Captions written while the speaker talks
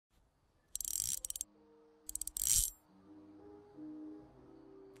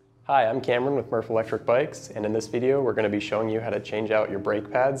Hi, I'm Cameron with Murf Electric Bikes, and in this video we're going to be showing you how to change out your brake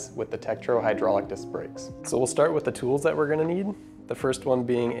pads with the Tektro hydraulic disc brakes. So we'll start with the tools that we're going to need. The first one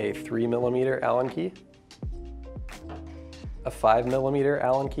being a 3mm Allen key, a 5mm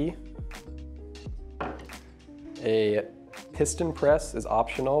Allen key, a piston press is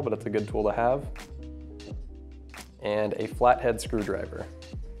optional, but it's a good tool to have, and a flathead screwdriver.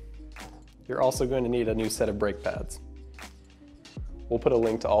 You're also going to need a new set of brake pads. We'll put a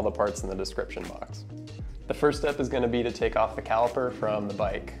link to all the parts in the description box. The first step is going to be to take off the caliper from the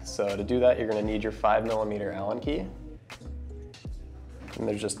bike. So to do that, you're going to need your 5mm Allen key. And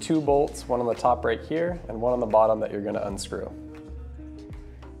there's just two bolts, one on the top right here and one on the bottom that you're going to unscrew.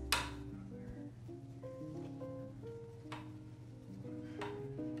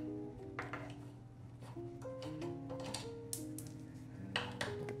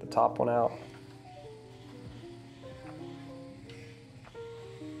 Get the top one out.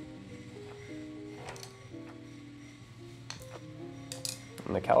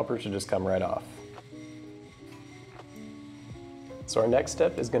 And the caliper should just come right off. So our next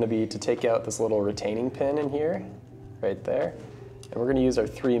step is going to be to take out this little retaining pin in here, right there, and we're going to use our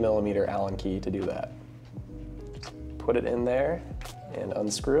 3mm Allen key to do that. Just put it in there and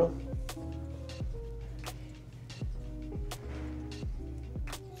unscrew.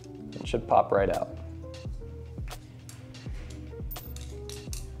 It should pop right out.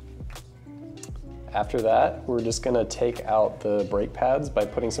 After that, we're just going to take out the brake pads by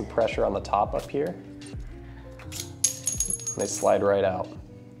putting some pressure on the top up here. They slide right out.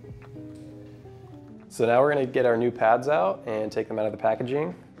 So now we're going to get our new pads out and take them out of the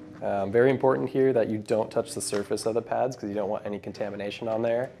packaging. Very important here that you don't touch the surface of the pads because you don't want any contamination on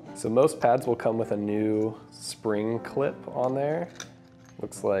there. So most pads will come with a new spring clip on there.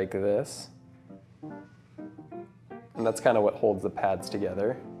 Looks like this. And that's kind of what holds the pads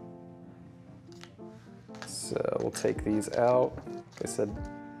together. So we'll take these out. Like I said,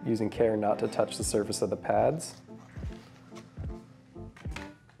 using care not to touch the surface of the pads.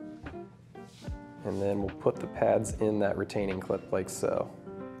 And then we'll put the pads in that retaining clip like so.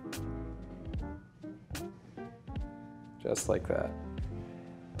 Just like that.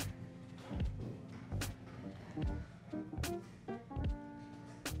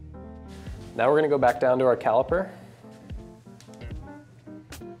 Now we're going to go back down to our caliper.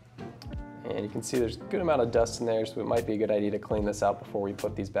 And you can see there's a good amount of dust in there, so it might be a good idea to clean this out before we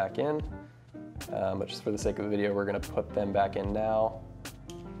put these back in. But just for the sake of the video, we're going to put them back in now.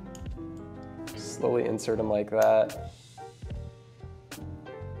 Slowly insert them like that.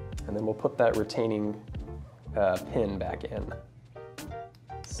 And then we'll put that retaining pin back in.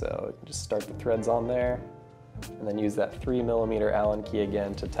 So just start the threads on there, and then use that 3mm Allen key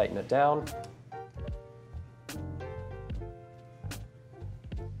again to tighten it down.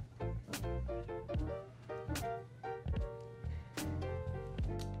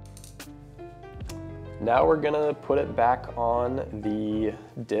 Now we're gonna put it back on the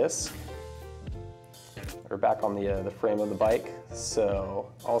disc, or back on the frame of the bike. So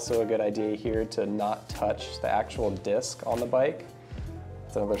also a good idea here to not touch the actual disc on the bike.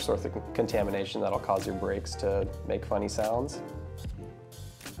 It's another source of contamination that'll cause your brakes to make funny sounds.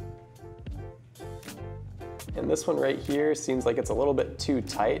 And this one right here seems like it's a little bit too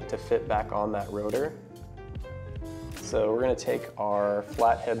tight to fit back on that rotor. So we're gonna take our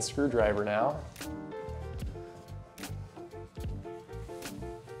flathead screwdriver now.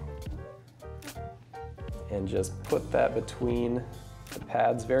 And just put that between the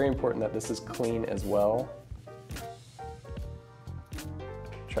pads. Very important that this is clean as well.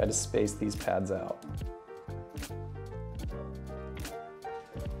 Try to space these pads out.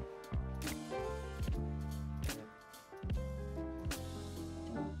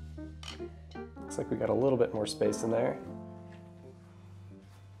 Looks like we got a little bit more space in there.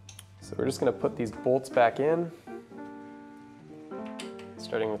 So we're just going to put these bolts back in,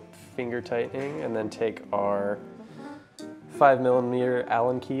 starting with finger tightening, and then take our 5mm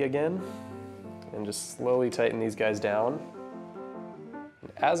Allen key again and just slowly tighten these guys down.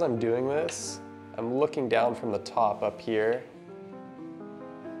 And as I'm doing this, I'm looking down from the top up here,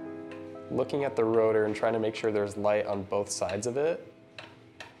 looking at the rotor and trying to make sure there's light on both sides of it.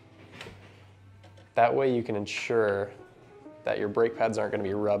 That way you can ensure that your brake pads aren't going to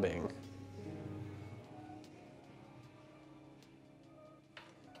be rubbing.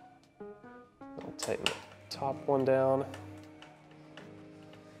 I'll tighten the top one down.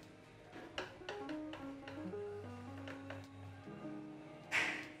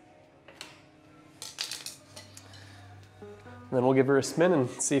 And then we'll give her a spin and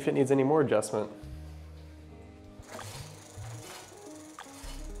see if it needs any more adjustment.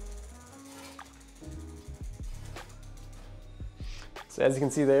 So as you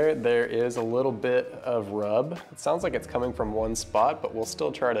can see there is a little bit of rub. It sounds like it's coming from one spot, but we'll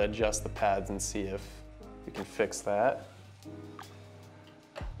still try to adjust the pads and see if we can fix that.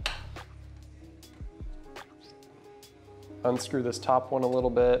 Unscrew this top one a little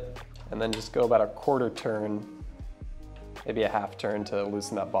bit, and then just go about a quarter turn, maybe a half turn to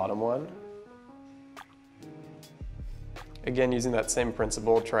loosen that bottom one. Again, using that same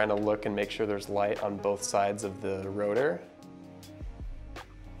principle, trying to look and make sure there's light on both sides of the rotor.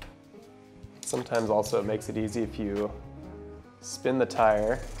 Sometimes also it makes it easy if you spin the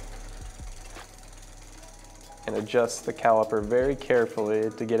tire and adjust the caliper very carefully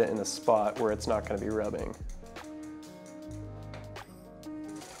to get it in a spot where it's not going to be rubbing.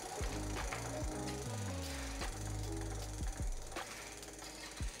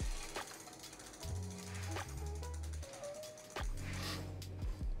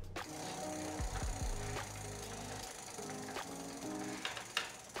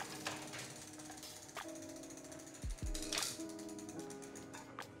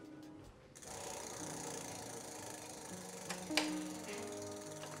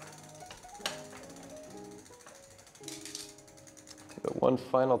 Give it one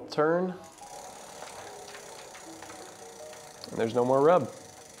final turn, and there's no more rub.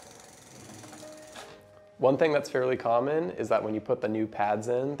 One thing that's fairly common is that when you put the new pads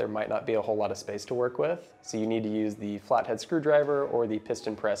in, there might not be a whole lot of space to work with. So you need to use the flathead screwdriver or the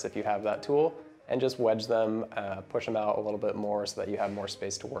piston press if you have that tool, and just wedge them, push them out a little bit more so that you have more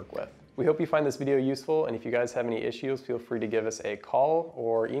space to work with. We hope you find this video useful, and if you guys have any issues, feel free to give us a call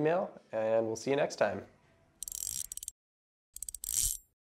or email, and we'll see you next time.